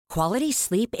Quality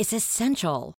sleep is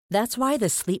essential. That's why the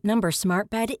Sleep Number Smart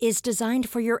Bed is designed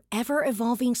for your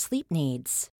ever-evolving sleep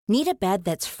needs. Need a bed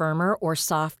that's firmer or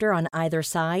softer on either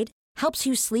side? Helps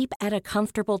you sleep at a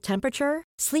comfortable temperature?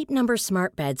 Sleep Number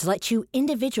Smart Beds let you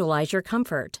individualize your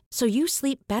comfort, so you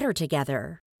sleep better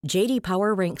together. J.D.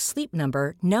 Power ranks Sleep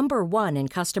Number number 1 in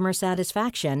customer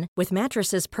satisfaction with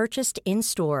mattresses purchased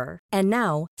in-store. And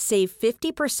now, save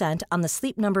 50% on the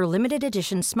Sleep Number Limited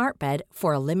Edition Smart Bed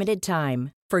for a limited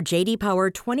time. For J.D. Power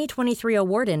 2023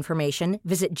 award information,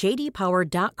 visit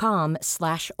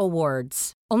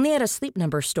jdpower.com/awards. Only at a Sleep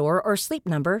Number store or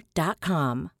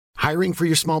sleepnumber.com. Hiring for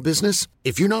your small business?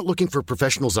 If you're not looking for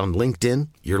professionals on LinkedIn,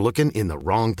 you're looking in the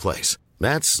wrong place.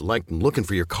 That's like looking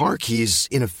for your car keys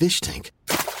in a fish tank.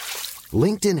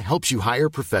 LinkedIn helps you hire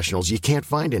professionals you can't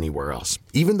find anywhere else,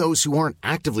 even those who aren't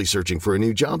actively searching for a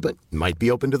new job but might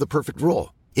be open to the perfect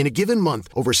role. In a given month,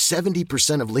 over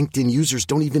 70% of LinkedIn users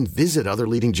don't even visit other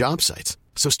leading job sites.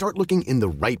 So start looking in the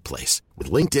right place.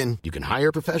 With LinkedIn, you can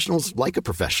hire professionals like a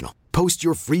professional. Post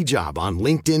your free job on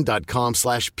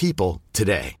linkedin.com/people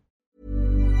today.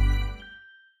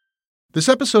 This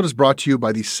episode is brought to you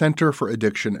by the Center for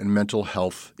Addiction and Mental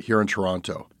Health here in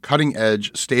Toronto.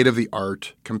 Cutting-edge,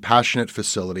 state-of-the-art, compassionate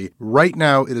facility. Right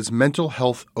now, it is Mental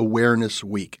Health Awareness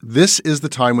Week. This is the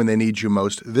time when they need you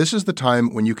most. This is the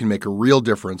time when you can make a real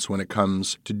difference when it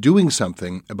comes to doing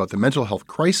something about the mental health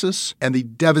crisis and the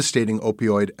devastating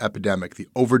opioid epidemic, the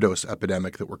overdose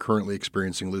epidemic that we're currently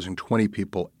experiencing, losing 20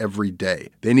 people every day.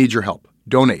 They need your help.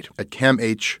 Donate at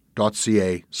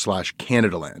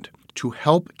camh.ca/Canadaland. to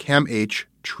help CAMH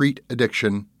treat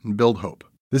addiction and build hope.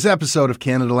 This episode of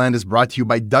Canadaland is brought to you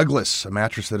by Douglas, a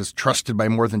mattress that is trusted by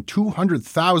more than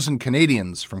 200,000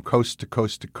 Canadians from coast to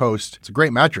coast to coast. It's a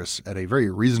great mattress at a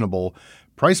very reasonable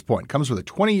price point. Comes with a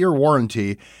 20-year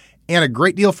warranty and a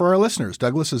great deal for our listeners.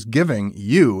 Douglas is giving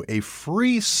you a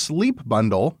free sleep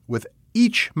bundle with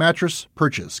each mattress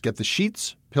purchase. Get the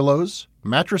sheets, pillows,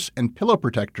 mattress, and pillow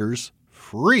protectors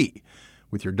free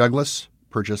with your Douglas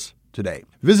purchase today.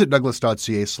 Visit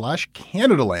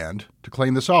douglas.ca/Canadaland to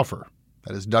claim this offer.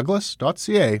 That is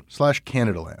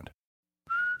douglas.ca/Canadaland.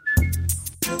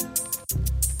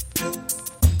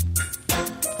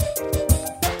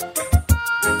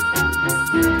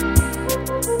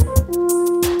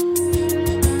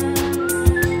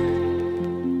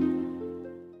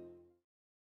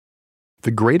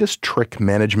 The greatest trick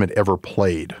management ever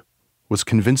played was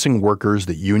convincing workers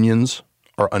that unions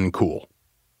are uncool.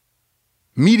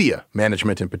 Media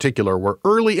management in particular were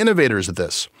early innovators at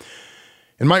this.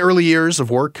 In my early years of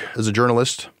work as a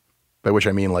journalist, by which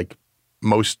I mean like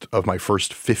most of my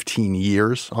first 15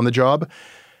 years on the job,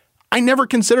 I never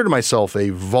considered myself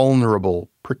a vulnerable,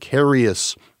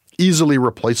 precarious, easily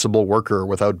replaceable worker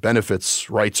without benefits,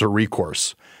 rights, or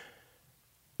recourse.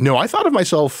 No, I thought of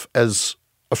myself as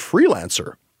a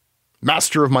freelancer,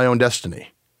 master of my own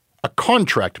destiny, a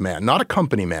contract man, not a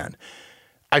company man.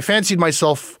 I fancied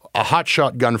myself a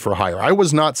hotshot gun for hire. I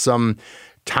was not some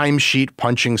timesheet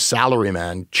punching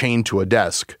salaryman chained to a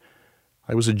desk.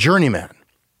 I was a journeyman,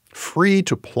 free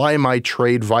to ply my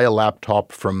trade via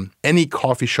laptop from any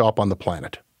coffee shop on the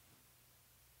planet.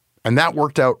 And that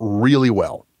worked out really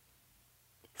well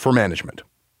for management.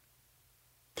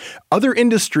 Other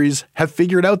industries have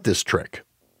figured out this trick.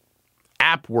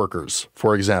 App workers,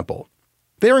 for example,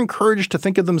 they're encouraged to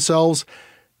think of themselves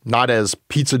not as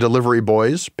pizza delivery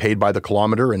boys paid by the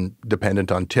kilometer and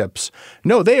dependent on tips.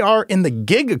 No, they are in the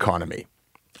gig economy.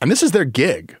 And this is their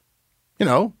gig,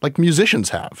 like musicians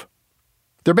have.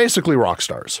 They're basically rock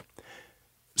stars.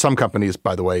 Some companies,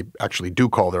 by the way, actually do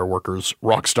call their workers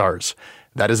rock stars.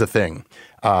 That is a thing.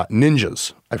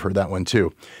 Ninjas, I've heard that one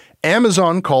too.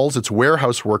 Amazon calls its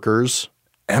warehouse workers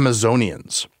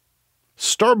Amazonians.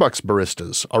 Starbucks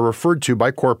baristas are referred to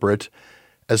by corporate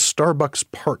as Starbucks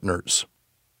partners.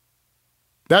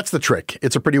 That's the trick.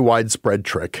 It's a pretty widespread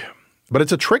trick, but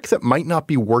it's a trick that might not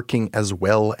be working as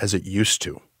well as it used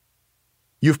to.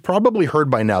 You've probably heard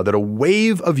by now that a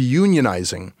wave of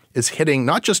unionizing is hitting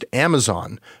not just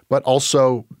Amazon, but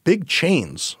also big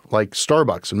chains like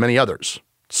Starbucks and many others.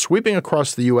 Sweeping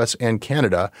across the US and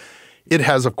Canada, it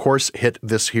has, of course, hit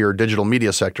this here digital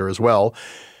media sector as well.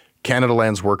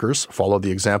 Canadaland's workers follow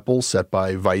the example set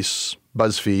by Vice,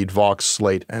 BuzzFeed, Vox,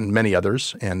 Slate, and many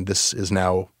others, and this is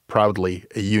now proudly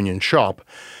a union shop.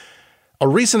 A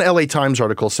recent LA Times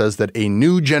article says that a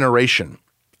new generation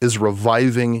is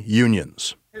reviving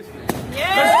unions.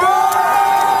 Yeah.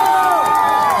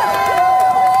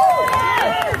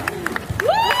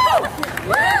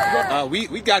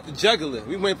 We got the juggler.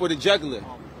 We went for the juggler.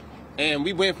 And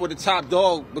we went for the top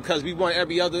dog because we want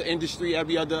every other industry,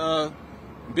 every other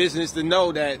business to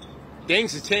know that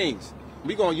things have changed.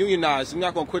 We're going to unionize. We're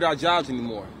not going to quit our jobs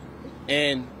anymore.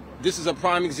 And this is a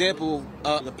prime example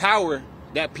of the power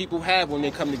that people have when they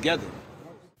come together.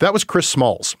 That was Chris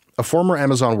Smalls, a former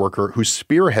Amazon worker who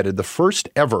spearheaded the first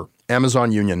ever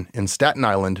Amazon union in Staten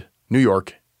Island, New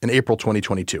York, in April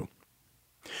 2022.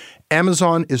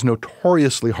 Amazon is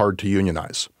notoriously hard to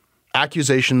unionize.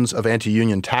 Accusations of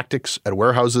anti-union tactics at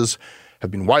warehouses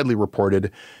have been widely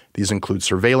reported. These include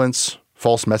surveillance,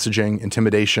 false messaging,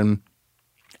 intimidation.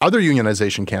 Other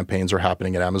unionization campaigns are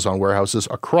happening at Amazon warehouses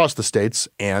across the States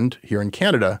and here in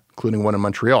Canada, including one in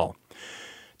Montreal.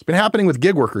 It's been happening with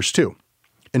gig workers too.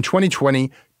 In 2020,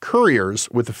 couriers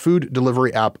with the food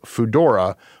delivery app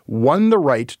Foodora won the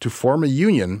right to form a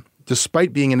union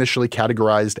despite being initially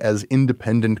categorized as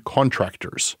independent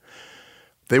contractors.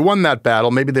 They won that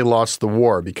battle. Maybe they lost the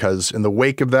war because in the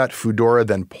wake of that, Foodora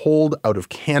then pulled out of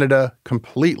Canada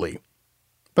completely.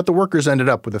 But the workers ended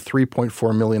up with a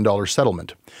 $3.4 million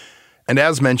settlement. And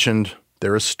as mentioned,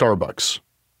 there is Starbucks.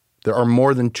 There are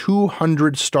more than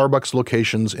 200 Starbucks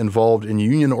locations involved in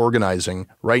union organizing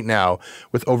right now,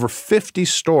 with over 50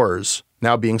 stores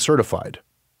now being certified.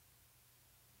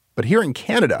 But here in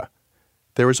Canada,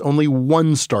 there is only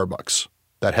one Starbucks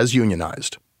that has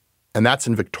unionized, and that's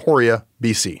in Victoria,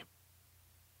 BC.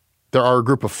 There are a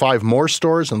group of 5 more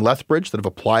stores in Lethbridge that have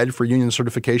applied for union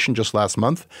certification just last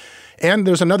month, and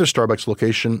there's another Starbucks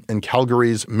location in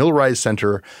Calgary's Millrise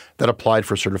Centre that applied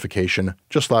for certification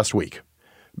just last week.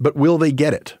 But will they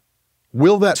get it?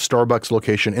 Will that Starbucks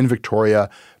location in Victoria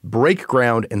break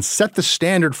ground and set the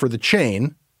standard for the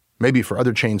chain, maybe for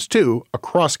other chains too,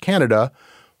 across Canada,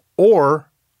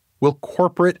 or will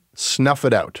corporate snuff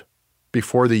it out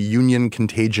before the union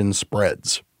contagion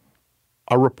spreads?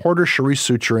 Our reporter Charisse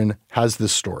Soucherin has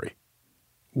this story.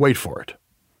 Wait for it.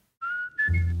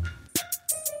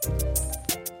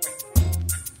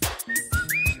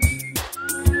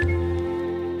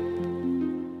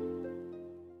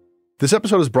 This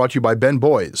episode is brought to you by Ben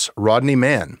Boys, Rodney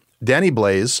Mann, Danny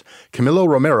Blaze, Camilo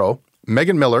Romero,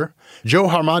 Megan Miller, Joe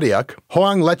Harmadiak,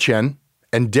 Hoang Lechen,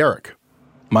 and Derek.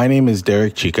 My name is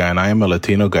Derek Chica, and I am a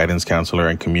Latino guidance counselor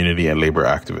and community and labor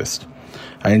activist.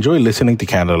 I enjoy listening to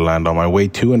Canada Land on my way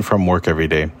to and from work every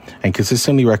day, and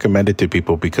consistently recommend it to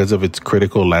people because of its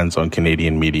critical lens on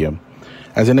Canadian media.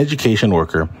 As an education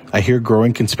worker, I hear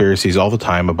growing conspiracies all the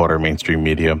time about our mainstream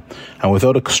media, and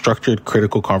without a structured,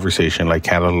 critical conversation like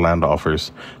Canada Land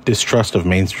offers, distrust of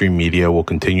mainstream media will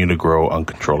continue to grow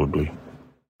uncontrollably.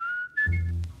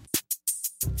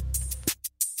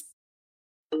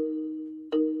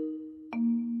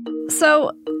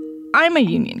 So, I'm a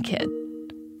union kid.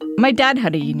 My dad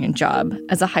had a union job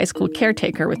as a high school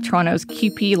caretaker with Toronto's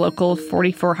QP Local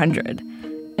 4400.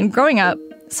 And growing up,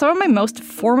 some of my most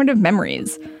formative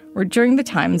memories were during the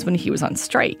times when he was on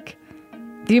strike.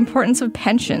 The importance of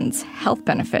pensions, health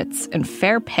benefits, and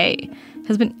fair pay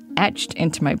has been etched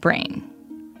into my brain.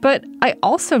 But I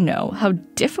also know how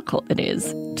difficult it is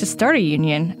to start a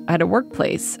union at a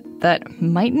workplace that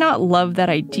might not love that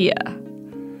idea.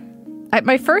 At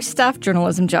my first staff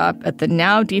journalism job at the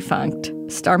now defunct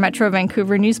Star Metro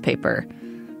Vancouver newspaper,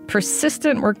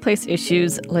 persistent workplace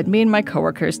issues led me and my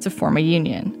coworkers to form a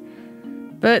union.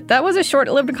 But that was a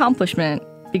short-lived accomplishment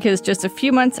because just a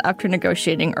few months after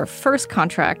negotiating our first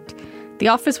contract, the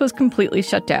office was completely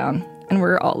shut down and we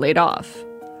were all laid off.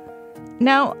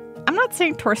 Now, I'm not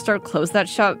saying Torstar closed that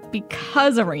shop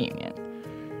because of our union.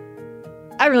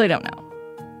 I really don't know.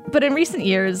 But in recent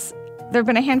years, there have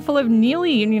been a handful of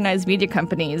newly unionized media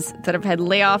companies that have had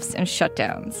layoffs and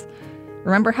shutdowns.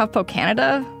 Remember HuffPo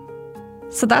Canada?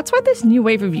 So that's why this new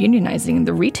wave of unionizing in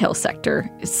the retail sector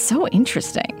is so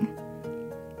interesting.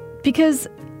 Because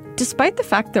despite the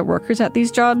fact that workers at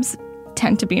these jobs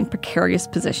tend to be in precarious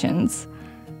positions,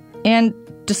 and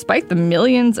despite the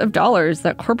millions of dollars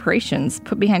that corporations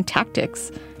put behind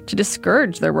tactics to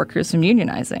discourage their workers from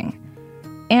unionizing,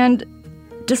 and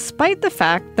despite the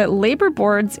fact that labor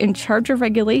boards in charge of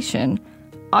regulation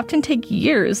often take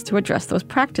years to address those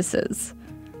practices,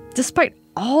 despite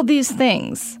all these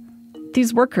things,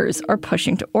 these workers are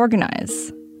pushing to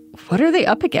organize. What are they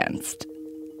up against?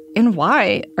 And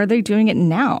why are they doing it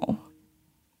now?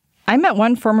 I met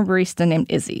one former barista named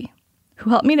Izzy,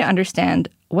 who helped me to understand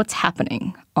what's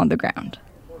happening on the ground.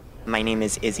 My name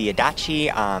is Izzy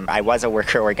Adachi. I was a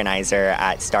worker organizer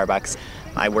at Starbucks.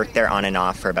 I worked there on and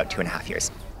off for about 2.5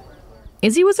 years.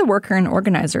 Izzy was a worker and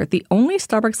organizer at the only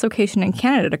Starbucks location in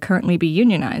Canada to currently be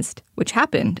unionized, which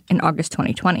happened in August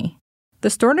 2020. The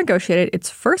store negotiated its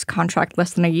first contract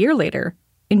less than a year later,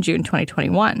 in June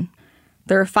 2021.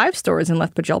 There are 5 stores in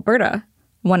Lethbridge, Alberta,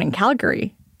 1 in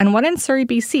Calgary, and 1 in Surrey,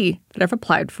 BC that have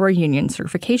applied for a union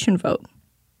certification vote.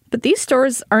 But these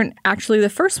stores aren't actually the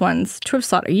first ones to have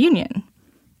sought a union.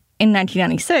 In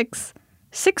 1996,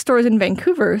 6 stores in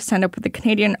Vancouver signed up with the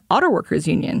Canadian Auto Workers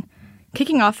Union,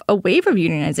 kicking off a wave of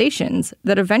unionizations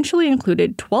that eventually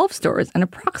included 12 stores and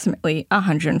approximately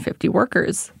 150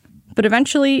 workers. But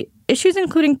eventually, issues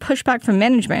including pushback from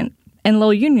management and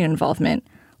low union involvement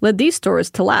led these stores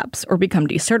to lapse or become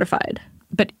decertified.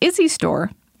 But Izzy's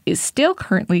store is still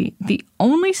currently the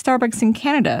only Starbucks in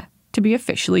Canada to be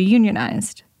officially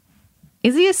unionized.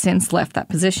 Izzy has since left that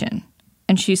position,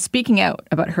 and she's speaking out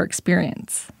about her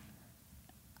experience.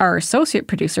 Our associate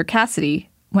producer, Cassidy,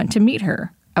 went to meet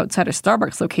her outside a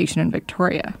Starbucks location in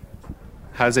Victoria.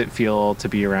 How does it feel to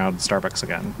be around Starbucks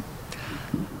again?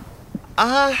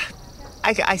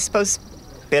 I suppose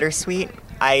bittersweet.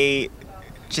 I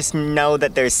just know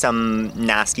that there's some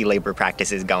nasty labor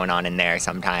practices going on in there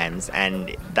sometimes,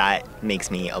 and that makes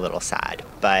me a little sad.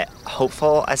 But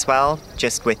hopeful as well,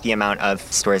 just with the amount of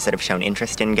stores that have shown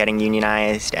interest in getting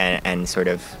unionized and sort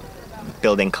of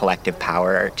building collective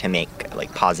power to make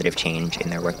positive change in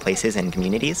their workplaces and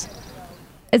communities.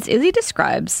 As Izzy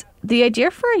describes, the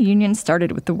idea for a union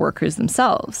started with the workers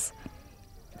themselves.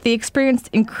 They experienced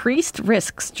increased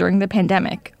risks during the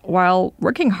pandemic while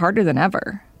working harder than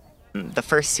ever. The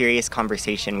first serious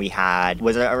conversation we had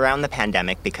was around the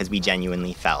pandemic because we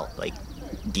genuinely felt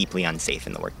deeply unsafe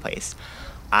in the workplace.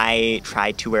 I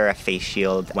tried to wear a face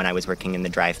shield when I was working in the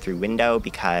drive-through window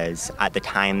because at the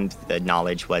time the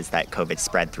knowledge was that COVID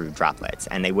spread through droplets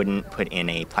and they wouldn't put in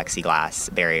a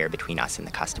plexiglass barrier between us and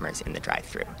the customers in the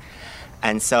drive-through.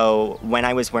 And so when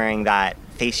I was wearing that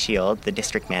face shield, the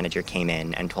district manager came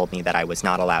in and told me that I was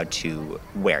not allowed to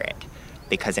wear it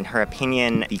because in her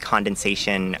opinion, the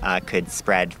condensation could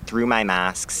spread through my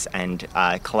masks and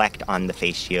collect on the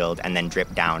face shield and then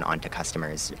drip down onto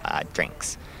customers'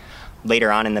 drinks.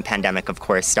 Later on in the pandemic, of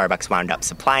course, Starbucks wound up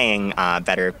supplying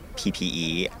better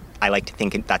PPE. I like to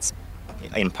think that's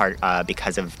in part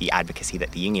because of the advocacy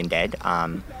that the union did.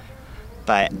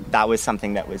 But that was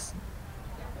something that was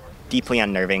deeply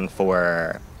unnerving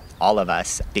for all of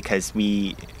us because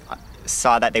we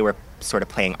saw that they were sort of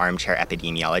playing armchair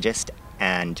epidemiologist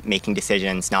and making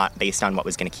decisions not based on what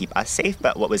was going to keep us safe,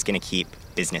 but what was going to keep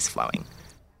business flowing.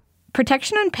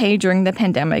 Protection and pay during the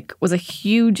pandemic was a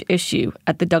huge issue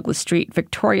at the Douglas Street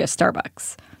Victoria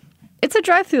Starbucks. It's a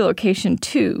drive-through location,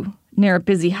 too, near a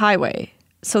busy highway,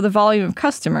 so the volume of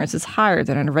customers is higher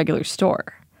than in a regular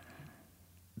store.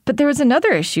 But there was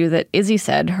another issue that Izzy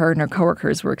said her and her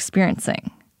coworkers were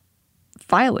experiencing: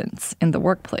 violence in the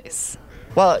workplace.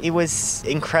 Well, it was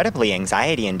incredibly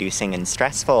anxiety-inducing and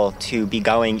stressful to be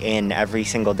going in every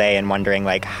single day and wondering,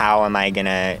 how am I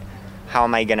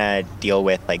gonna deal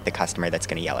with the customer that's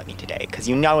gonna yell at me today? Because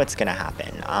it's gonna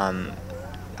happen.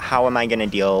 How am I gonna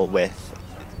deal with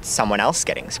someone else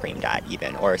getting screamed at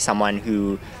even, or someone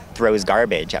who throws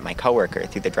garbage at my coworker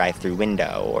through the drive-through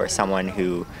window, or someone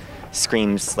who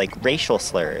screams racial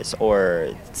slurs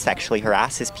or sexually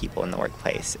harasses people in the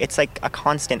workplace? It's a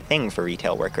constant thing for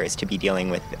retail workers to be dealing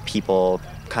with people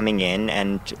coming in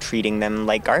and treating them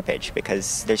like garbage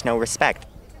because there's no respect.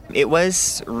 It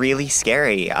was really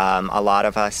scary. A lot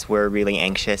of us were really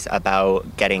anxious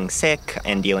about getting sick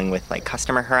and dealing with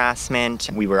customer harassment.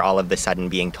 We were all of a sudden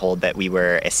being told that we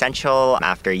were essential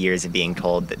after years of being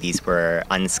told that these were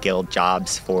unskilled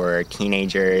jobs for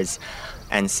teenagers.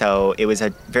 And so it was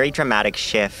a very dramatic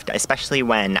shift, especially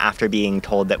when after being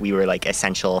told that we were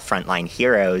essential frontline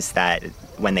heroes, that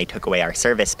when they took away our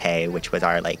service pay, which was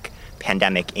our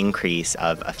pandemic increase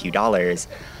of a few dollars,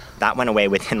 that went away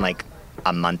within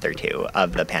a month or two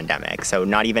of the pandemic. So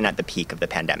not even at the peak of the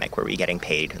pandemic were we getting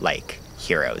paid like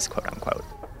heroes, quote unquote.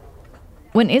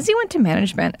 When Izzy went to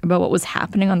management about what was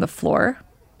happening on the floor,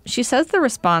 she says the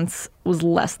response was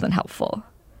less than helpful.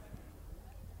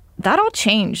 That all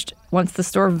changed once the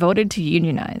store voted to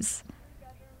unionize.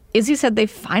 Izzy said they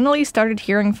finally started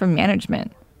hearing from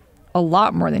management, a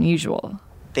lot more than usual.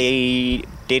 They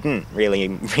didn't really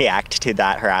react to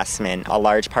that harassment. A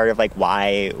large part of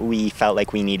why we felt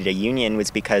like we needed a union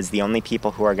was because the only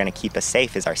people who are going to keep us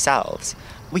safe is ourselves.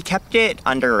 We kept it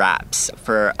under wraps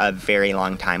for a very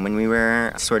long time when we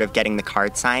were sort of getting the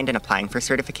card signed and applying for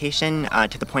certification,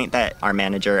 to the point that our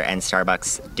manager and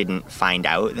Starbucks didn't find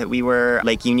out that we were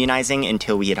unionizing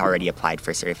until we had already applied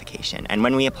for certification. And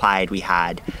when we applied, we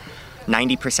had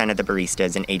 90% of the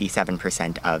baristas and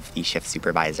 87% of the shift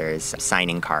supervisors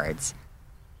signing cards.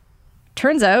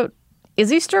 Turns out,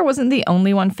 Izzy's store wasn't the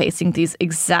only one facing these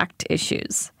exact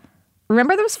issues.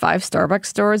 Remember those 5 Starbucks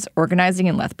stores organizing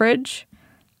in Lethbridge?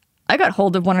 I got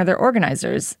hold of one of their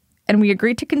organizers, and we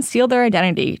agreed to conceal their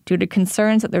identity due to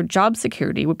concerns that their job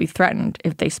security would be threatened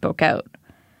if they spoke out.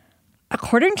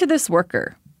 According to this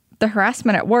worker, the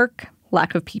harassment at work,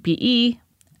 lack of PPE,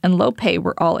 and low pay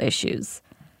were all issues.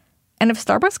 And if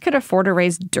Starbucks could afford a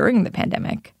raise during the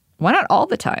pandemic, why not all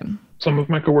the time? Some of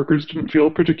my coworkers didn't feel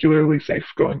particularly safe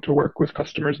going to work with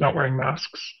customers not wearing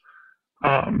masks.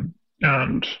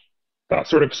 And that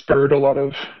sort of spurred a lot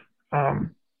of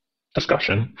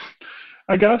discussion,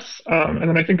 I guess. And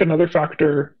then I think another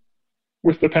factor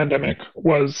with the pandemic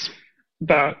was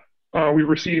that we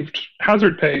received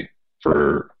hazard pay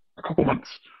for a couple months.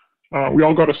 We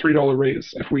all got a $3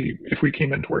 raise if we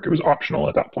came into work. It was optional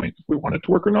at that point if we wanted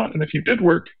to work or not. And if you did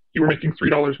work, you were making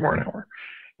 $3 more an hour.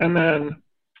 And then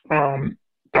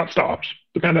that stopped.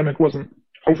 The pandemic wasn't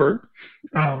over.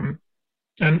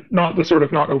 And not the sort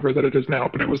of not over that it is now,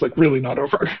 but it was like really not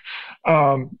over.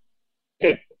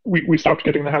 We stopped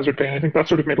getting the hazard pay. And I think that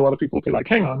sort of made a lot of people be like,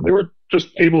 hang on, they were just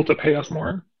able to pay us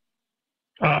more.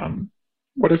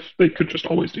 What if they could just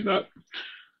always do that?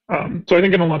 So I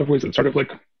think in a lot of ways it sort of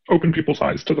like opened people's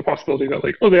eyes to the possibility that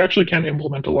like, oh, they actually can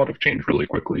implement a lot of change really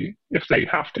quickly if they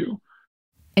have to.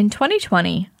 In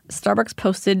 2020, Starbucks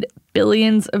posted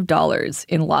billions of dollars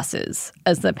in losses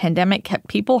as the pandemic kept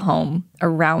people home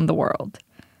around the world.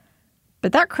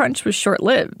 But that crunch was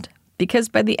short-lived because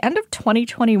by the end of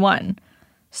 2021,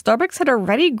 Starbucks had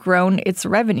already grown its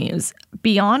revenues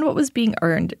beyond what was being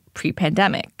earned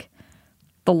pre-pandemic.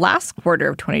 The last quarter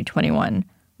of 2021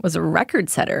 was a record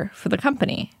setter for the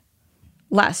company.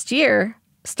 Last year,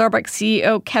 Starbucks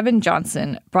CEO Kevin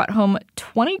Johnson brought home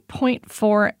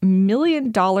 $20.4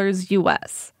 million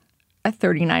US, a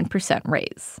 39%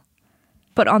 raise.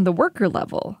 But on the worker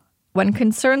level, when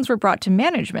concerns were brought to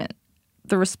management,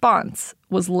 the response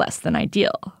was less than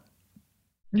ideal.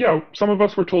 Yeah, some of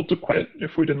us were told to quit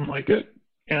if we didn't like it,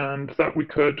 and that we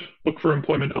could look for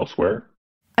employment elsewhere.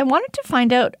 I wanted to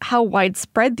find out how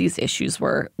widespread these issues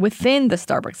were within the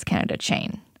Starbucks Canada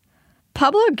chain.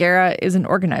 Pablo Guerra is an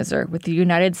organizer with the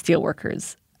United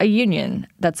Steelworkers, a union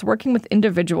that's working with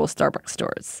individual Starbucks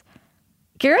stores.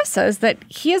 Guerra says that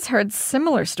he has heard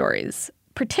similar stories,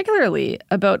 particularly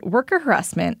about worker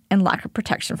harassment and lack of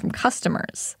protection from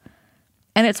customers.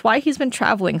 And it's why he's been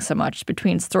traveling so much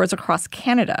between stores across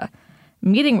Canada,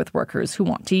 meeting with workers who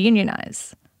want to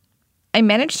unionize. I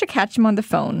managed to catch him on the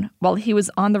phone while he was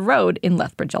on the road in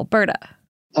Lethbridge, Alberta.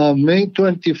 May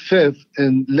 25th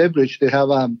in Lethbridge, they have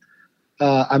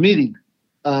a meeting.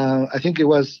 I think it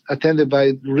was attended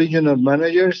by regional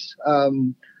managers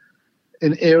and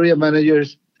area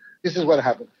managers. This is what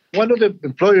happened. One of the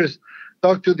employers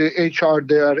talked to the HR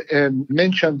there and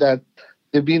mentioned that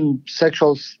there have been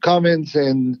sexual comments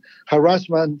and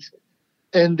harassment.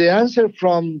 And the answer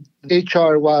from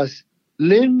HR was,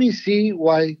 let me see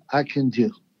what I can do.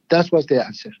 That was the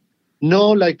answer. No,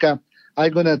 like, I'm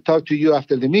going to talk to you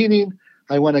after the meeting.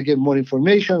 I want to get more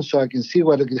information so I can see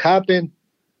what could happen.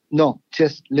 No,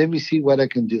 just let me see what I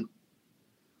can do.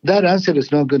 That answer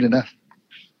is not good enough.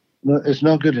 No, it's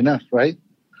not good enough, right?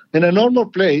 In a normal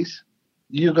place,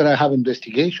 you're going to have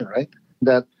investigation, right?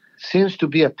 That seems to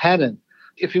be a pattern.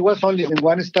 If it was only in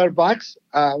one Starbucks,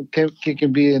 it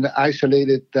can be an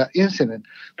isolated incident.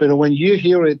 But when you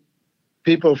hear it,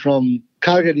 people from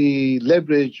Calgary,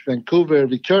 Lethbridge, Vancouver,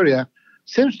 Victoria,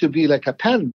 seems to be like a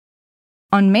pattern.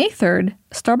 On May 3rd,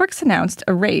 Starbucks announced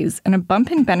a raise and a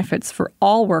bump in benefits for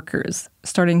all workers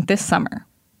starting this summer.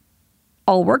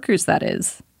 All workers, that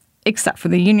is, except for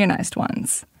the unionized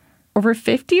ones. Over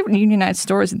 50 unionized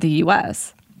stores in the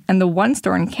U.S. and the one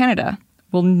store in Canada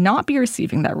will not be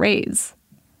receiving that raise.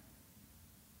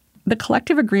 The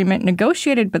collective agreement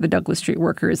negotiated by the Douglas Street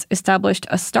workers established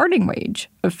a starting wage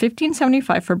of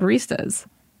 $15.75 for baristas,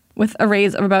 with a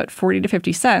raise of about 40 to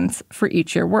 50 cents for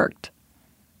each year worked.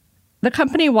 The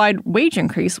company-wide wage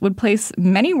increase would place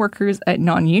many workers at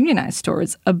non-unionized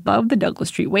stores above the Douglas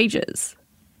Street wages.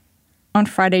 On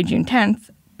Friday, June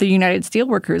 10th, the United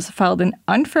Steelworkers filed an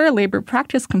unfair labor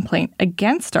practice complaint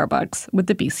against Starbucks with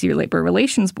the BC Labour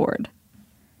Relations Board.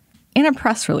 In a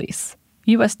press release,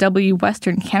 USW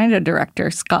Western Canada Director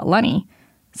Scott Lunny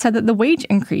said that the wage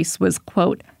increase was,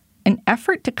 quote, an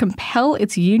effort to compel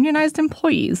its unionized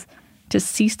employees to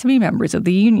cease to be members of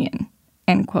the union,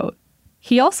 end quote.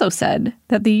 He also said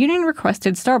that the union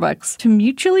requested Starbucks to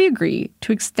mutually agree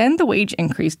to extend the wage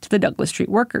increase to the Douglas Street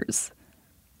workers.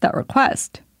 That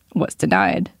request was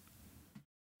denied.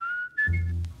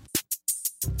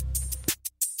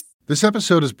 This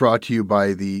episode is brought to you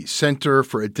by the Center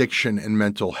for Addiction and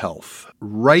Mental Health.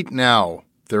 Right now,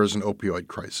 there is an opioid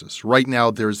crisis. Right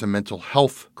now, there is a mental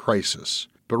health crisis.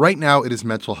 But right now, it is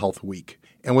Mental Health Week.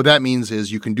 And what that means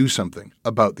is you can do something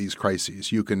about these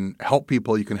crises. You can help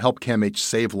people. You can help CAMH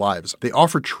save lives. They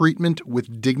offer treatment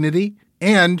with dignity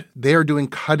And they are doing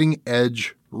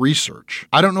cutting-edge research.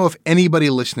 I don't know if anybody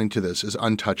listening to this is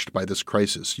untouched by this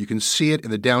crisis. You can see it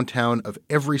in the downtown of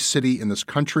every city in this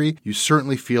country. You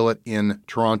certainly feel it in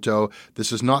Toronto.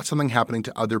 This is not something happening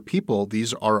to other people.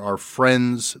 These are our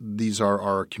friends. These are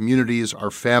our communities,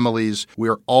 our families. We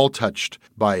are all touched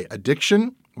by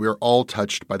addiction. We are all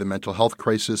touched by the mental health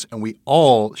crisis, and we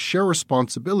all share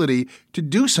responsibility to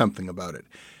do something about it.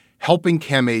 Helping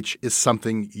CAMH is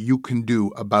something you can do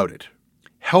about it.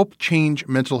 Help change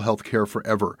mental health care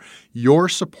forever. Your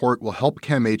support will help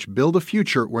CAMH build a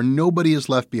future where nobody is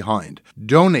left behind.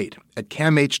 Donate at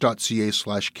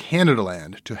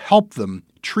camh.ca/Canadaland to help them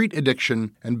treat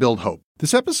addiction and build hope.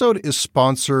 This episode is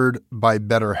sponsored by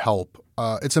BetterHelp.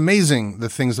 It's amazing the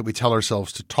things that we tell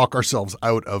ourselves to talk ourselves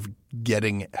out of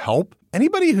getting help.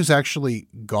 Anybody who's actually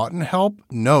gotten help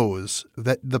knows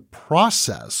that the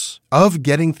process of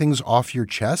getting things off your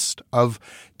chest, of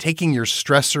taking your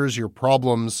stressors, your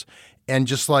problems, and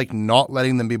just like not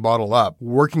letting them be bottled up,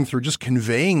 working through just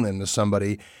conveying them to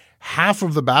somebody, half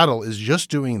of the battle is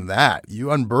just doing that. You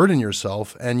unburden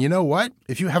yourself. And you know what?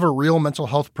 If you have a real mental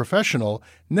health professional,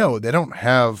 no, they don't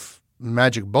have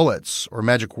magic bullets or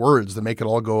magic words that make it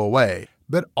all go away.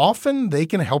 But often they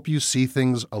can help you see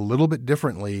things a little bit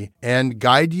differently and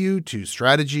guide you to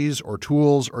strategies or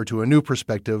tools or to a new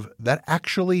perspective that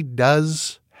actually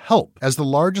does help. As the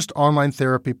largest online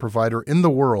therapy provider in the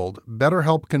world,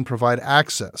 BetterHelp can provide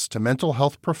access to mental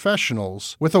health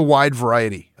professionals with a wide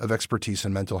variety of expertise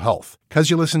in mental health.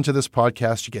 Because you listen to this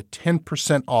podcast, you get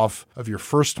 10% off of your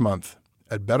first month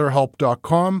at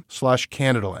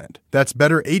betterhelp.com/Canadaland. That's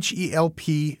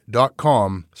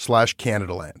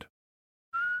betterhelp.com/Canadaland.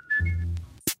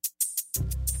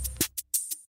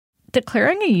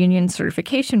 Declaring a union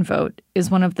certification vote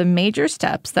is one of the major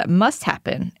steps that must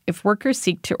happen if workers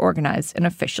seek to organize an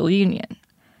official union.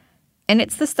 And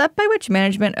it's the step by which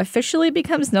management officially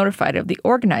becomes notified of the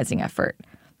organizing effort,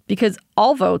 because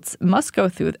all votes must go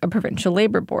through a provincial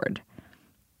labor board.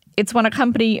 It's when a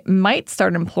company might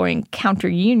start employing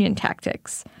counter-union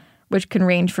tactics, which can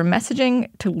range from messaging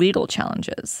to legal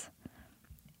challenges.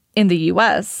 In the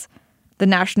U.S., the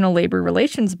National Labor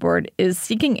Relations Board is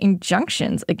seeking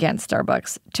injunctions against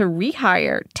Starbucks to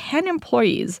rehire 10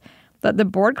 employees that the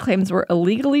board claims were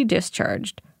illegally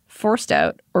discharged, forced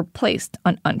out, or placed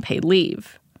on unpaid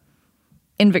leave.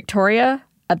 In Victoria,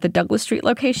 at the Douglas Street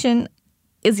location,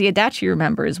 Izzy Adachi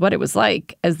remembers what it was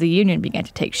like as the union began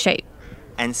to take shape.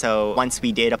 And so once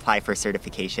we did apply for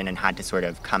certification and had to sort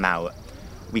of come out,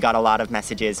 we got a lot of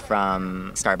messages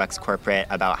from Starbucks corporate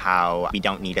about how we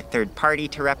don't need a third party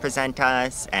to represent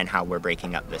us and how we're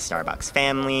breaking up the Starbucks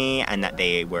family and that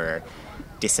they were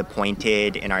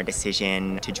disappointed in our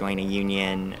decision to join a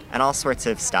union and all sorts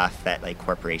of stuff that like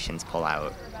corporations pull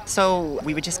out. So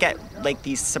we would just get like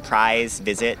these surprise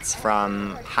visits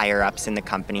from higher ups in the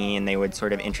company, and they would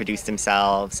sort of introduce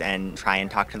themselves and try and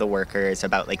talk to the workers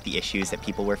about like the issues that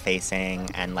people were facing.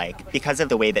 And like because of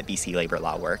the way that BC labor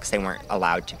law works, they weren't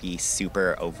allowed to be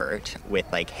super overt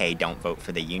with like, hey, don't vote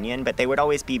for the union, but they would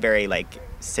always be very like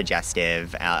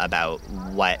suggestive about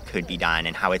what could be done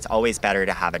and how it's always better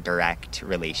to have a direct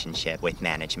relationship with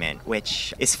management,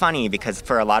 which is funny because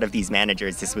for a lot of these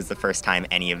managers, this was the first time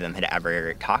any of them had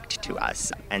ever talked to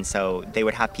us. And so they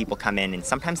would have people come in and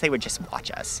sometimes they would just watch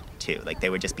us too. Like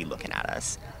they would just be looking at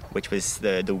us, which was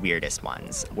the weirdest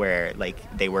ones where like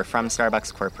they were from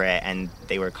Starbucks corporate and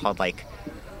they were called like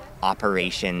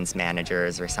operations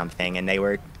managers or something. And they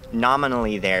were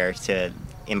nominally there to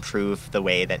improve the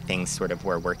way that things sort of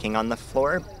were working on the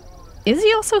floor.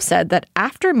 Izzy also said that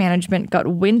after management got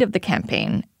wind of the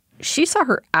campaign, she saw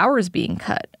her hours being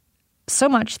cut, so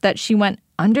much that she went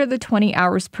under the 20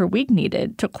 hours per week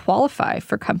needed to qualify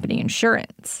for company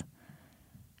insurance.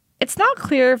 It's not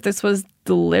clear if this was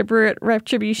deliberate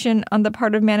retribution on the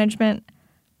part of management,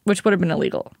 which would have been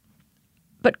illegal.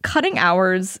 But cutting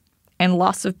hours and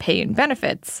loss of pay and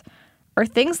benefits are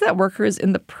things that workers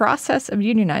in the process of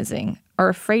unionizing are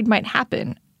afraid might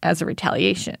happen as a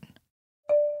retaliation.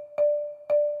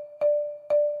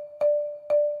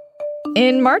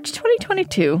 In March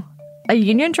 2022, a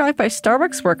union drive by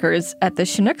Starbucks workers at the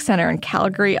Chinook Centre in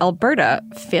Calgary, Alberta,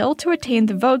 failed to attain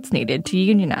the votes needed to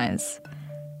unionize.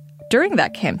 During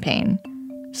that campaign,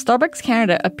 Starbucks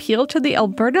Canada appealed to the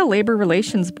Alberta Labour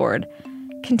Relations Board,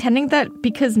 contending that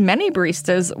because many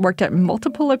baristas worked at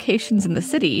multiple locations in the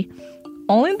city,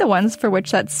 only the ones for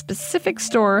which that specific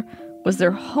store was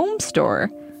their home store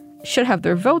should have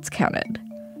their votes counted.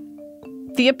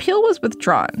 The appeal was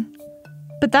withdrawn,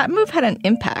 but that move had an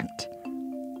impact.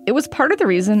 It was part of the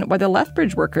reason why the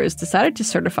Lethbridge workers decided to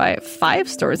certify 5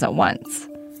 stores at once,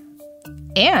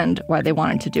 and why they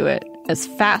wanted to do it as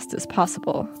fast as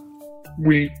possible.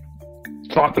 We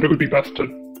thought that it would be best to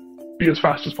be as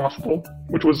fast as possible,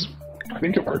 which was, I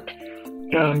think it worked.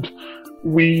 And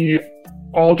we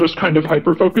all just kind of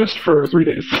hyper-focused for 3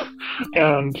 days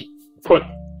and put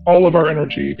all of our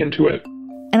energy into it.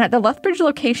 And at the Lethbridge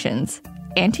locations,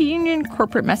 anti-union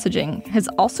corporate messaging has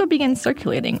also begun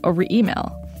circulating over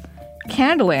email.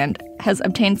 Canadaland has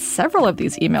obtained several of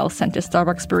these emails sent to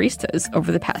Starbucks baristas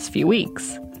over the past few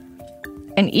weeks.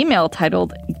 An email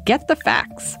titled "Get the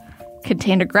Facts"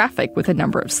 contained a graphic with a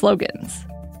number of slogans.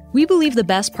 We believe the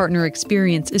best partner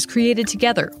experience is created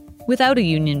together, without a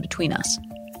union between us.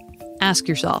 Ask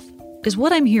yourself, is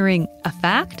what I'm hearing a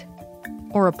fact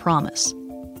or a promise?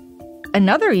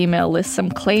 Another email lists some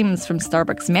claims from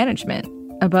Starbucks management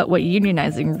about what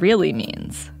unionizing really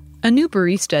means. A new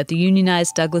barista at the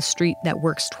unionized Douglas Street that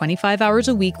works 25 hours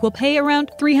a week will pay around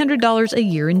 $300 a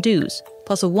year in dues,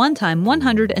 plus a one-time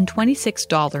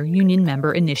 $126 union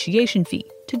member initiation fee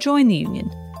to join the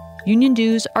union. Union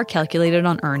dues are calculated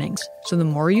on earnings, so the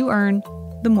more you earn,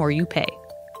 the more you pay.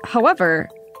 However,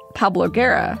 Pablo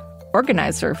Guerra,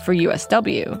 organizer for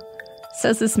USW,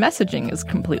 says this messaging is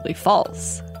completely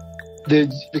false.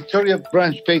 The Victoria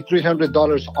branch paid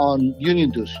 $300 on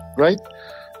union dues, right?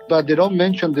 But they don't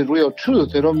mention the real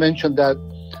truth. They don't mention that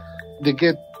they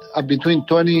get between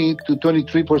 20 to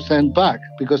 23% back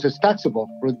because it's taxable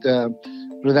with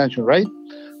redemption, right?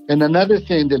 And another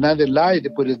thing, another lie they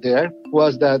put it there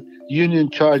was that union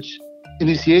charge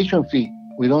initiation fee.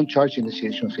 We don't charge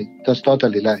initiation fee. That's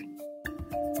totally lie.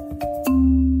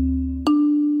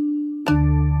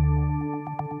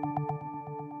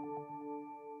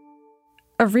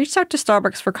 I've reached out to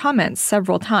Starbucks for comments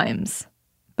several times,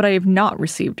 but I have not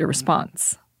received a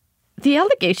response. The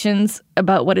allegations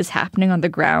about what is happening on the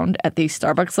ground at these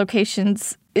Starbucks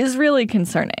locations is really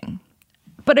concerning.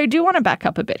 But I do want to back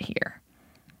up a bit here.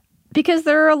 Because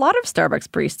there are a lot of Starbucks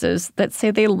baristas that say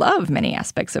they love many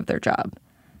aspects of their job.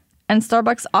 And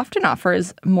Starbucks often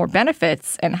offers more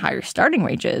benefits and higher starting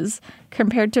wages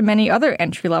compared to many other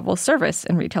entry-level service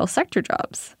and retail sector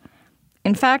jobs.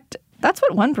 In fact, that's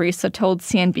what one barista told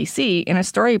CNBC in a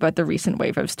story about the recent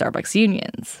wave of Starbucks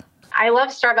unions. I love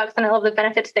Starbucks and I love the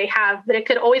benefits they have, but it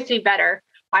could always be better.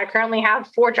 I currently have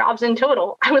 4 jobs in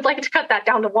total. I would like to cut that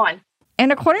down to 1.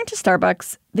 And according to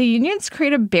Starbucks, the unions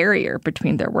create a barrier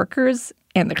between their workers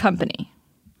and the company.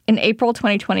 In April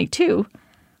 2022,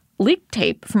 leaked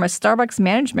tape from a Starbucks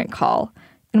management call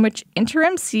in which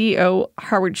interim CEO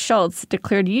Howard Schultz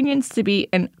declared unions to be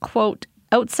an, quote,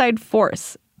 outside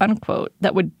force, unquote,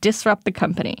 that would disrupt the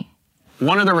company.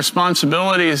 One of the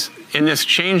responsibilities in this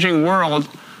changing world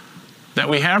that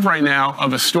we have right now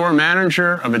of a store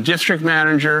manager, of a district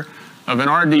manager, of an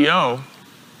RDO,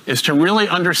 is to really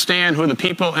understand who the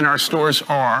people in our stores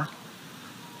are,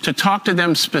 to talk to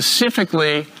them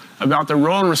specifically about the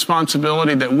role and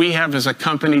responsibility that we have as a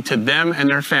company to them and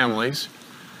their families,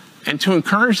 and to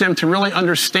encourage them to really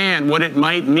understand what it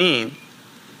might mean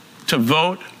to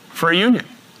vote for a union.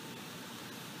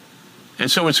 And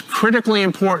so it's critically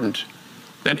important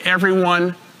that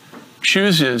everyone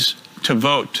chooses to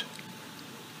vote.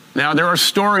 Now, there are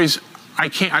stories,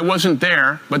 I wasn't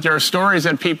there, but there are stories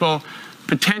that people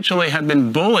potentially have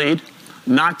been bullied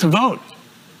not to vote.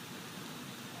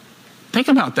 Think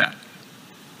about that.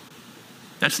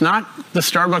 That's not the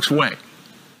Starbucks way.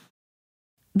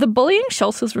 The bullying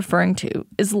Schultz is referring to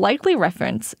is likely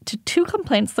reference to 2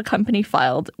 complaints the company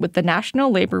filed with the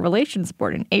National Labor Relations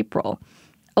Board in April,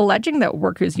 alleging that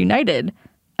Workers United,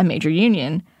 a major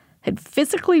union, had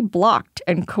physically blocked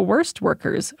and coerced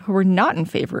workers who were not in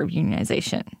favor of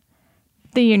unionization.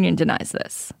 The union denies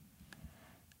this.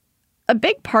 A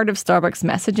big part of Starbucks'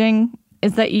 messaging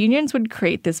is that unions would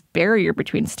create this barrier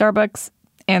between Starbucks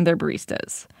and their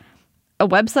baristas. A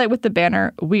website with the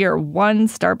banner, "We are one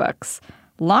Starbucks,"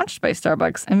 launched by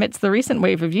Starbucks amidst the recent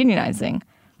wave of unionizing,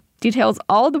 details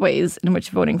all the ways in which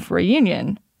voting for a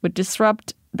union would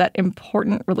disrupt that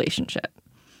important relationship.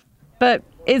 But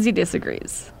Izzy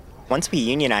disagrees. Once we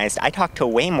unionized, I talked to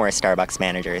way more Starbucks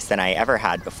managers than I ever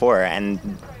had before,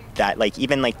 and that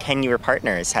even 10-year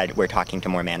partners were talking to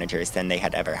more managers than they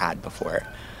had ever had before.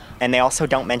 And they also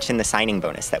don't mention the signing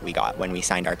bonus that we got when we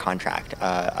signed our contract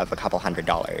of a couple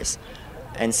 $100s.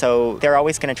 And so they're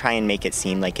always going to try and make it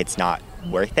seem like it's not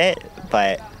worth it,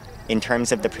 but in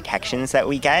terms of the protections that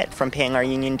we get from paying our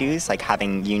union dues, like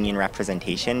having union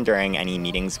representation during any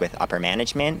meetings with upper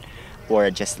management, or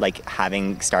just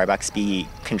having Starbucks be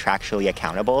contractually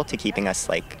accountable to keeping us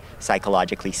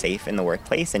psychologically safe in the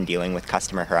workplace and dealing with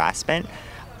customer harassment,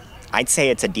 I'd say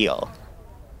it's a deal.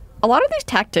 A lot of these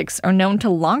tactics are known to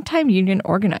longtime union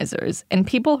organizers and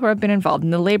people who have been involved in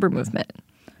the labor movement.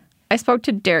 I spoke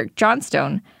to Derek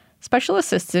Johnstone, Special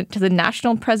Assistant to the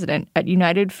National President at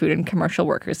United Food and Commercial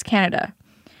Workers Canada.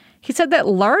 He said that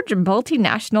large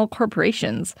multinational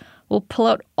corporations will pull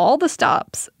out all the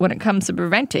stops when it comes to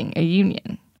preventing a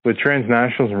union. With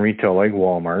transnationals and retail like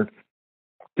Walmart,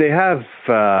 they have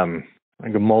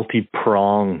like a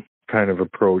multi-pronged kind of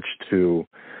approach to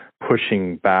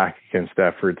pushing back against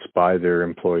efforts by their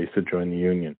employees to join the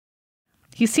union.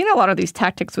 He's seen a lot of these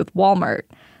tactics with Walmart,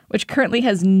 which currently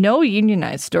has no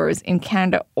unionized stores in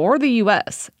Canada or the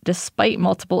US, despite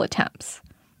multiple attempts.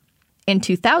 In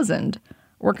 2000,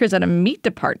 workers at a meat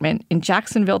department in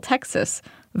Jacksonville, Texas,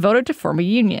 voted to form a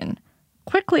union.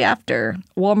 Quickly after,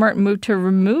 Walmart moved to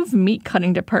remove meat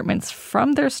cutting departments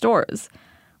from their stores,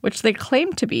 which they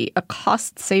claimed to be a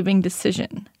cost-saving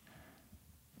decision.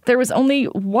 There was only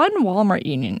one Walmart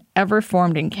union ever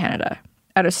formed in Canada,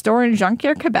 at a store in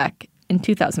Jonquière, Quebec, in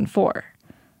 2004.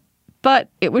 But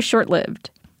it was short-lived.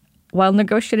 While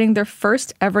negotiating their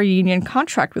first ever union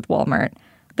contract with Walmart,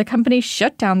 the company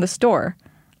shut down the store,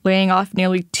 laying off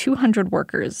nearly 200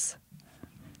 workers.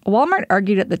 Walmart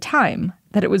argued at the time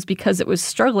that it was because it was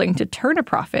struggling to turn a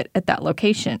profit at that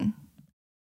location.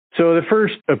 So the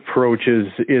first approach is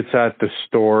it's at the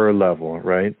store level,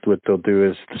 right? What they'll do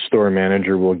is the store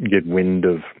manager will get wind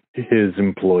of his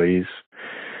employees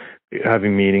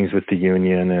having meetings with the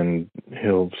union, and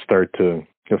he'll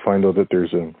find out that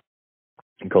there's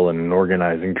call it an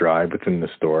organizing drive within the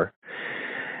store.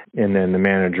 And then the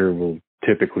manager will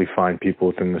typically find people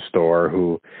within the store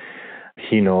who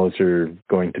he knows are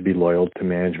going to be loyal to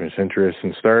management's interests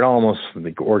and start almost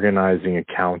like organizing a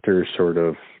counter sort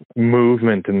of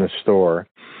movement in the store.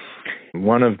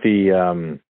 One of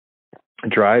the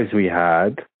drives we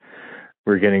had,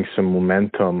 we're getting some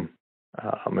momentum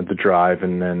at the drive,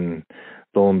 and then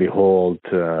lo and behold,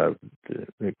 the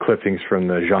clippings from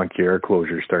the Jonquière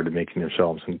closure started making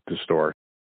themselves into the store.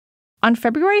 On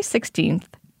February 16th,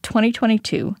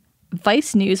 2022,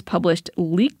 Vice News published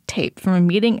leaked tape from a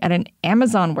meeting at an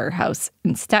Amazon warehouse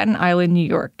in Staten Island, New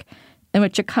York, in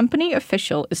which a company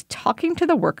official is talking to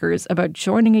the workers about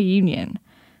joining a union,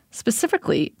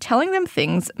 specifically telling them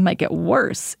things might get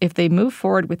worse if they move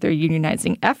forward with their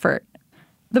unionizing effort.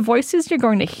 The voices you're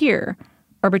going to hear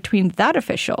are between that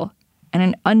official and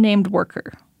an unnamed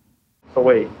worker. So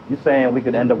wait, you saying we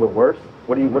could end up with worse?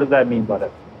 What does that mean by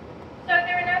that? So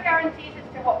there are no guarantees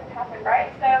as to what could happen, right?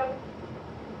 So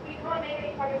we can't make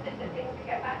any promises that things could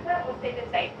get better or stay the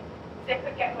same. They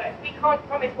could get worse. We can't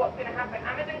promise what's going to happen.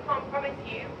 Amazon can't promise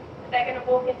you that they're going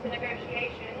to walk into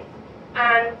negotiations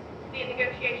and the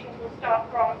negotiations will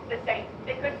start from the same.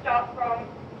 They could start from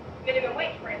minimum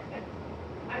wage, for instance.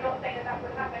 I'm not saying that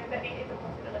would happen, but it is a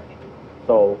possibility.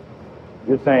 So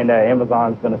you're saying that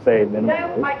Amazon's going to say minimum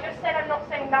wage? No, I just said I'm not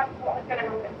saying that's what is going to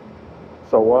happen.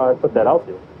 So why put that out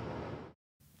there?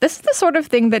 This is the sort of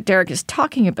thing that Derek is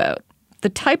talking about, the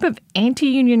type of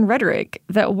anti-union rhetoric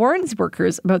that warns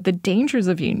workers about the dangers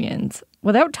of unions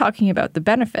without talking about the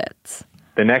benefits.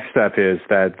 The next step is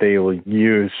that they will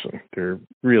use their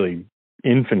really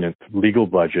infinite legal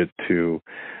budget to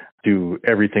do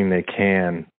everything they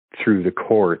can through the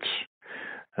courts,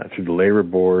 through the labor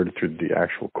board, through the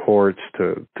actual courts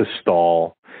to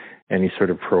stall any sort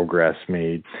of progress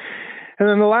made. And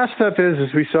then the last step is,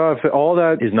 as we saw, if all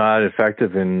that is not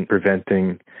effective in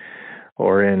preventing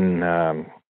or in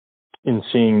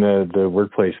seeing the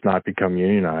workplace not become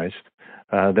unionized,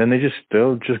 then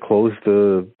they'll just close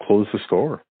the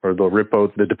store, or they'll rip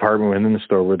out the department within the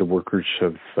store where the workers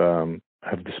have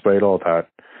despite all that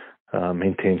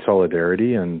maintained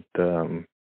solidarity. And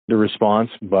the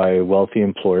response by wealthy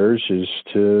employers is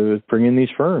to bring in these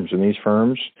firms, and these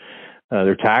firms,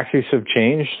 their tactics have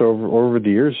changed over the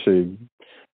years.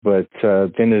 But at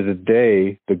the end of the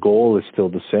day, the goal is still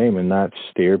the same, and that's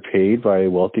they're paid by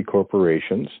wealthy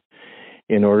corporations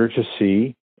in order to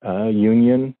see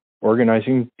union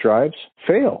organizing drives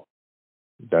fail.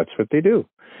 That's what they do.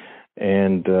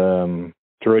 And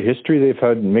throughout history, they've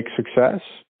had mixed success.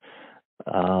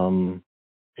 And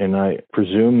I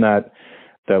presume that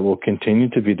will continue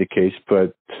to be the case,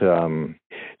 but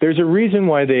there's a reason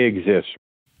why they exist.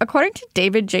 According to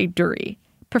David J. Dury,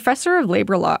 professor of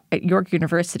labor law at York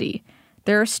University,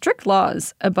 there are strict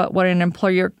laws about what an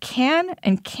employer can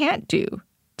and can't do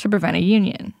to prevent a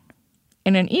union.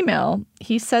 In an email,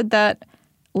 he said that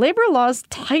labor laws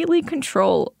tightly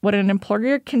control what an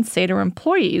employer can say to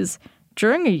employees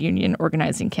during a union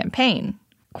organizing campaign.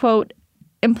 Quote,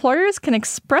 employers can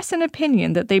express an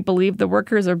opinion that they believe the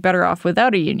workers are better off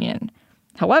without a union.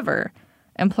 However,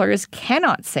 employers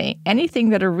cannot say anything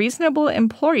that a reasonable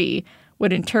employee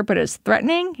would interpret as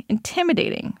threatening,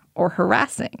 intimidating, or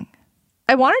harassing.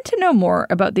 I wanted to know more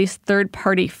about these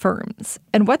third-party firms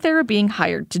and what they were being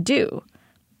hired to do.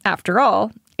 After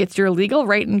all, it's your legal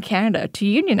right in Canada to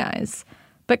unionize,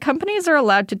 but companies are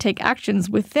allowed to take actions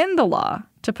within the law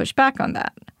to push back on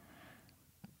that.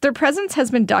 Their presence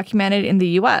has been documented in the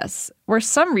U.S., where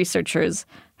some researchers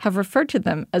have referred to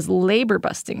them as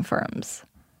labor-busting firms.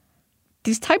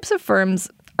 These types of firms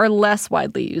are less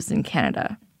widely used in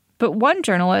Canada, but one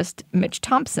journalist, Mitch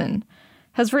Thompson,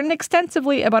 has written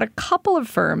extensively about a couple of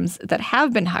firms that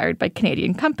have been hired by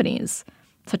Canadian companies,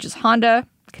 such as Honda,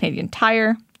 Canadian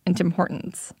Tire, and Tim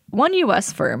Hortons. One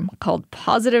U.S. firm called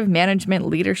Positive Management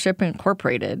Leadership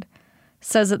Incorporated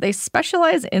says that they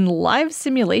specialize in live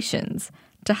simulations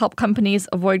to help companies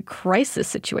avoid crisis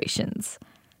situations.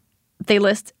 They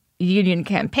list union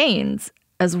campaigns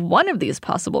as one of these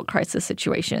possible crisis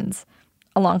situations,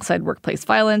 alongside workplace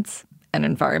violence and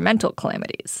environmental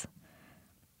calamities.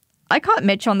 I caught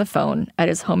Mitch on the phone at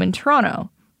his home in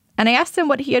Toronto, and I asked him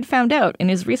what he had found out in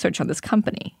his research on this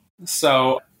company.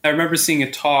 So I remember seeing a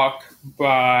talk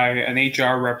by an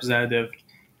HR representative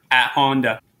at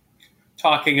Honda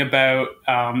talking about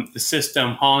the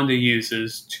system Honda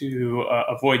uses to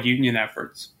avoid union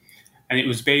efforts. And it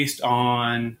was based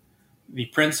on the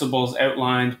principles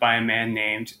outlined by a man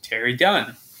named Terry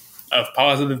Dunn of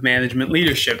Positive Management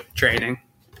Leadership Training.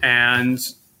 And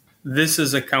this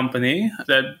is a company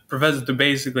that professes to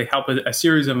basically help a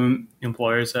series of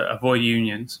employers avoid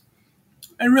unions.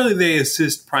 And really they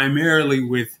assist primarily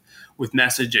with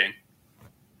messaging,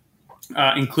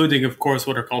 including, of course,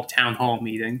 what are called town hall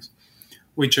meetings,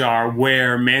 which are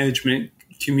where management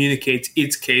communicates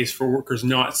its case for workers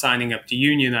not signing up to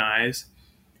unionize.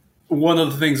 One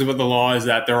of the things about the law is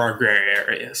that there are gray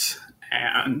areas.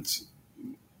 And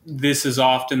this is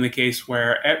often the case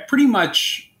where at pretty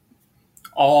much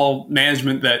all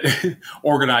management that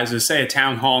organizes, say, a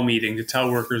town hall meeting to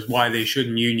tell workers why they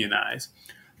shouldn't unionize.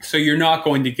 So you're not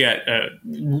going to get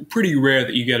pretty rare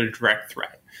that you get a direct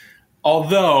threat.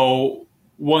 Although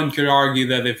one could argue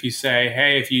that if you say,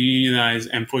 hey, if you unionize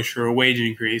and push for a wage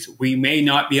increase, we may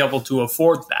not be able to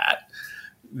afford that.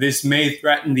 This may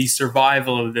threaten the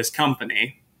survival of this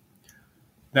company,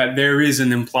 that there is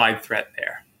an implied threat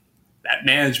there. That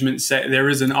management there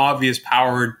is an obvious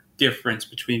power difference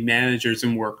between managers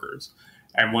and workers.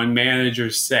 And when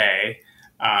managers say,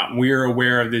 we're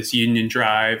aware of this union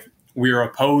drive, we're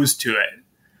opposed to it,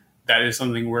 that is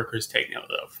something workers take note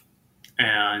of.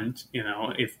 And,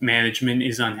 if management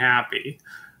is unhappy,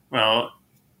 well,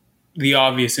 the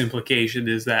obvious implication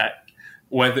is that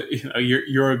whether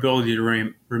your ability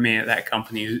to remain at that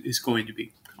company is going to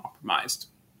be compromised.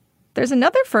 There's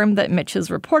another firm that Mitch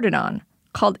has reported on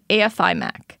called AFI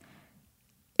Mac.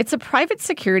 It's a private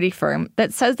security firm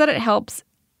that says that it helps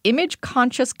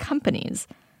image-conscious companies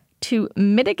to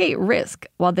mitigate risk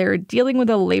while they're dealing with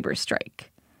a labor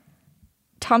strike.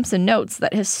 Thompson notes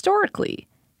that historically,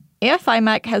 AFI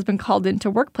Mac has been called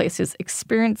into workplaces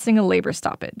experiencing a labor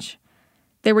stoppage.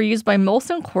 They were used by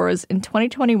Molson Coors in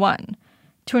 2021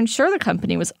 to ensure the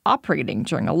company was operating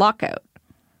during a lockout.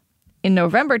 In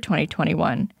November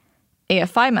 2021,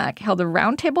 AFI Mac held a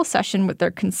roundtable session with their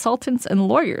consultants and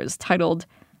lawyers titled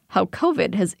How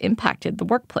COVID Has Impacted the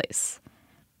Workplace.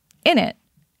 In it,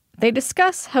 they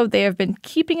discuss how they have been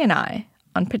keeping an eye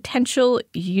on potential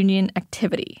union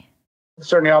activity.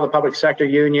 Certainly all the public sector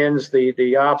unions, the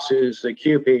OPSUs, the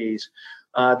QPs,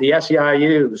 the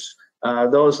SEIUs,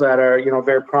 those that are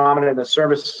very prominent in the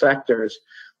service sectors.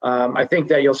 I think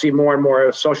that you'll see more and more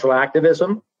of social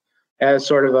activism as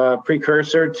sort of a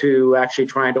precursor to actually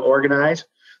trying to organize.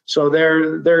 So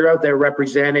they're out there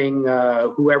representing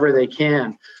whoever they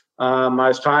can. I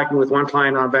was talking with one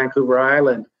client on Vancouver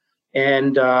Island,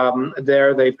 and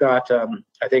there they've got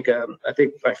I think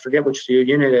I forget which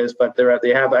union it is, but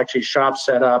they have actually shops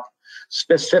set up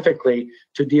specifically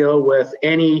to deal with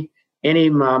any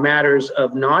matters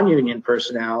of non-union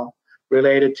personnel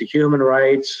related to human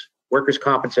rights, workers'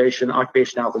 compensation,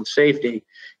 occupational health and safety,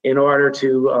 in order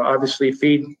to obviously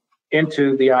feed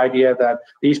into the idea that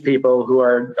these people who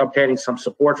are obtaining some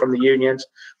support from the unions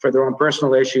for their own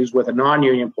personal issues with a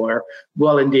non-union employer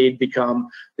will indeed become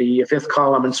the fifth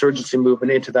column insurgency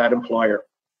movement into that employer.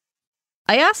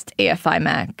 I asked AFI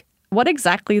Mac what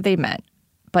exactly they meant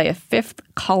by a fifth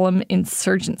column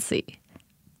insurgency,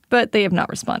 but they have not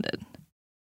responded.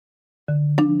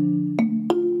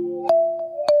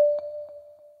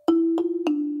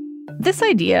 This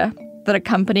idea that a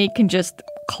company can just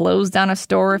close down a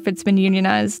store if it's been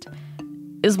unionized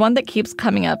is one that keeps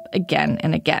coming up again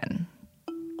and again.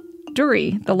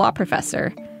 Dury, the law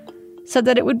professor, said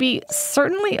that it would be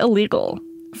certainly illegal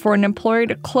for an employer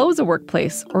to close a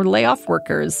workplace or lay off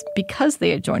workers because they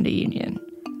had joined a union.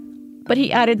 But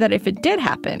he added that if it did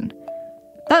happen,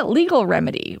 that legal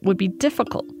remedy would be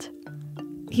difficult.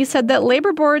 He said that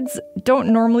labor boards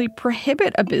don't normally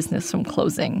prohibit a business from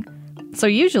closing, so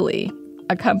usually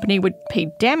a company would pay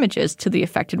damages to the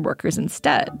affected workers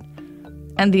instead,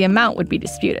 and the amount would be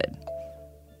disputed.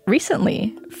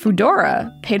 Recently,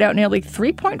 Foodora paid out nearly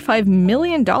 $3.5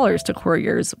 million to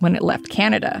couriers when it left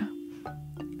Canada.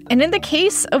 And in the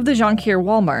case of the Jonquière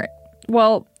Walmart,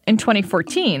 well, in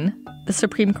 2014, the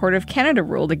Supreme Court of Canada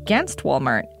ruled against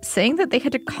Walmart, saying that they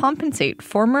had to compensate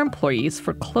former employees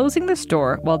for closing the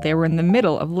store while they were in the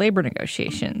middle of labor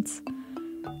negotiations.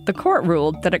 The court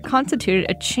ruled that it constituted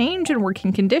a change in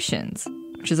working conditions,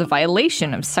 which is a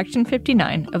violation of Section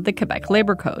 59 of the Quebec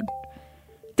Labor Code.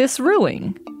 This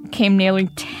ruling came nearly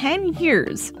 10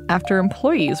 years after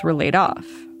employees were laid off.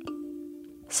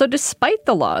 So despite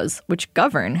the laws which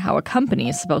govern how a company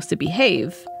is supposed to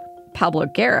behave, Pablo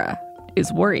Guerra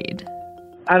is worried.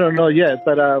 I don't know yet,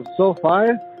 but so far,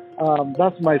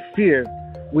 that's my fear.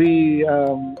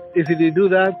 If they do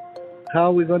that,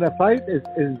 how we're going to fight is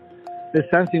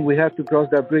something we have to cross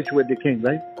that bridge with the king,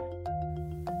 right?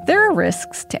 There are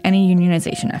risks to any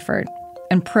unionization effort,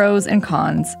 and pros and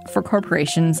cons for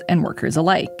corporations and workers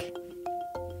alike.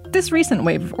 This recent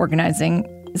wave of organizing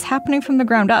is happening from the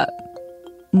ground up,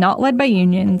 not led by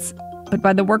unions, but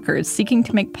by the workers seeking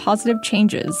to make positive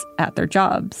changes at their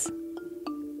jobs.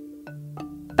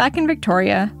 Back in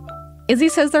Victoria, Izzy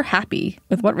says they're happy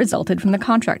with what resulted from the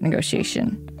contract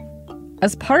negotiation.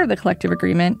 As part of the collective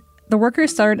agreement, the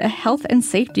workers started a health and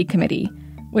safety committee,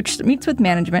 which meets with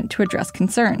management to address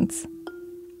concerns.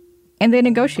 And they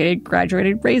negotiated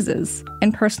graduated raises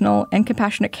and personal and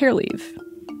compassionate care leave.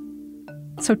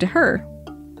 So to her,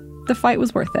 the fight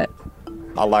was worth it.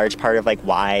 A large part of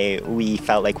why we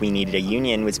felt like we needed a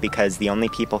union was because the only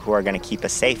people who are going to keep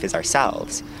us safe is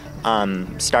ourselves.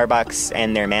 Starbucks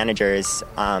and their managers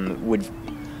would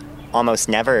almost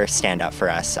never stand up for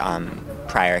us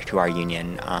prior to our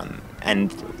union.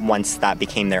 And once that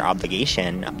became their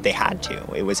obligation, they had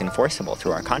to. It was enforceable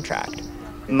through our contract.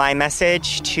 My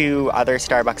message to other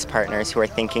Starbucks partners who are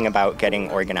thinking about getting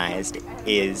organized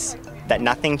is that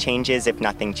nothing changes if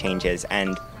nothing changes,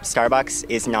 and Starbucks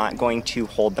is not going to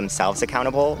hold themselves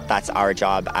accountable. That's our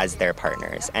job as their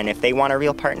partners. And if they want a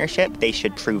real partnership, they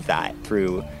should prove that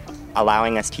through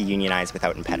allowing us to unionize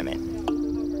without impediment.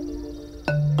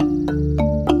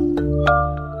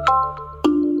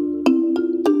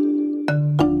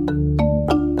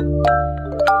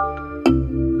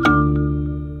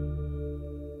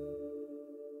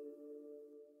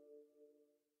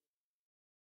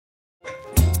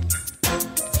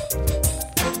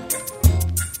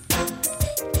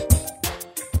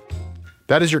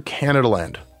 That is your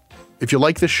Canadaland. If you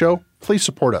like this show, please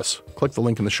support us. Click the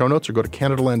link in the show notes or go to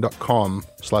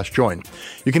canadaland.com/join.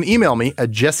 You can email me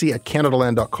at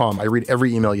jesse@canadaland.com. I read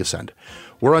every email you send.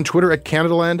 We're on Twitter at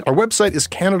Canadaland. Our website is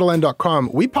canadaland.com.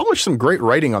 We publish some great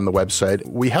writing on the website.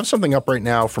 We have something up right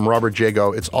now from Robert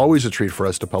Jago. It's always a treat for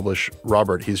us to publish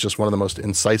Robert. He's just one of the most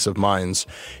incisive minds.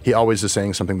 He always is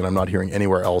saying something that I'm not hearing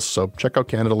anywhere else. So check out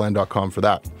canadaland.com for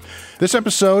that. This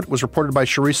episode was reported by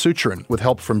Charisse Suturin with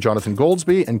help from Jonathan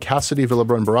Goldsby and Cassidy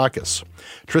Villabrun-Barakis.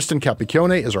 Tristan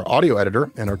Capicchione is our audio editor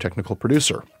and our technical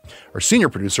producer. Our senior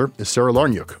producer is Sarah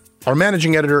Larniuk. Our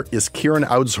managing editor is Kieran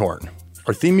Outshorn.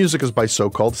 Our theme music is by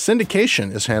So-Called.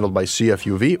 Syndication is handled by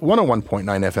CFUV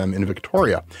 101.9 FM in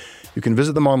Victoria. You can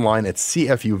visit them online at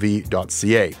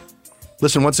cfuv.ca.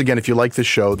 Listen, once again, if you like this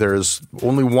show, there's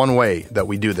only one way that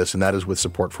we do this, and that is with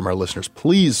support from our listeners.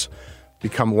 Please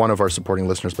become one of our supporting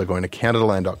listeners by going to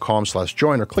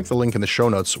canadaland.com/join or click the link in the show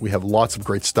notes. We have lots of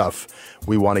great stuff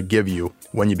we want to give you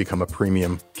when you become a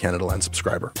premium Canadaland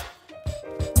subscriber.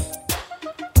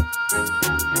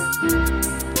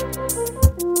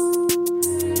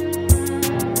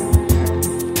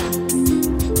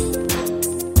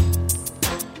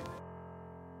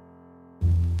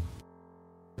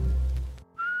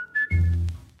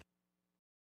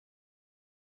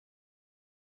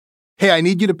 Hey, I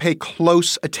need you to pay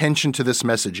close attention to this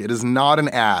message. It is not an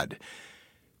ad.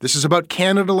 This is about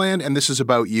Canadaland, and this is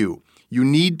about you. You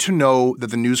need to know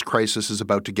that the news crisis is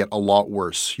about to get a lot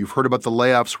worse. You've heard about the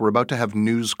layoffs. We're about to have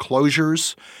news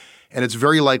closures, and it's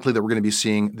very likely that we're going to be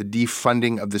seeing the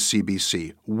defunding of the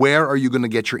CBC. Where are you going to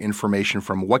get your information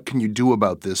from? What can you do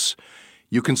about this?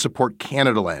 You can support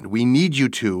Canadaland. We need you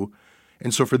to.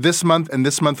 And so for this month and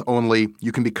this month only,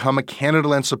 you can become a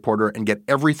Canadaland supporter and get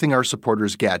everything our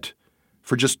supporters get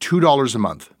for just $2 a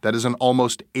month. That is an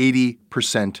almost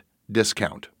 80%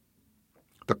 discount.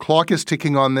 The clock is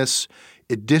ticking on this.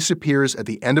 It disappears at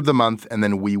the end of the month, and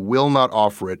then we will not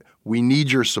offer it. We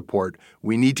need your support.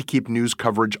 We need to keep news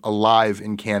coverage alive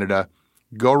in Canada.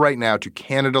 Go right now to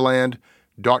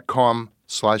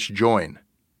canadaland.com/join.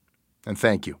 And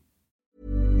thank you.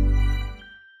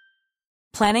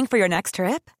 Planning for your next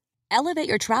trip? Elevate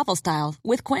your travel style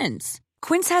with Quince.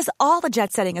 Quince has all the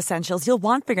jet-setting essentials you'll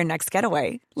want for your next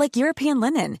getaway, like European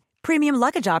linen, premium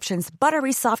luggage options,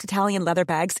 buttery soft Italian leather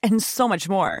bags, and so much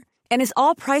more. And is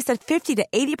all priced at 50 to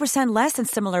 80% less than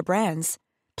similar brands.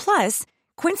 Plus,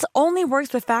 Quince only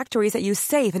works with factories that use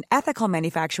safe and ethical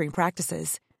manufacturing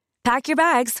practices. Pack your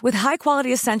bags with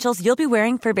high-quality essentials you'll be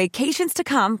wearing for vacations to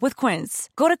come with Quince.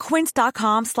 Go to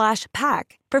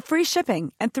quince.com/pack for free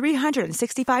shipping and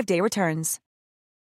 365-day returns.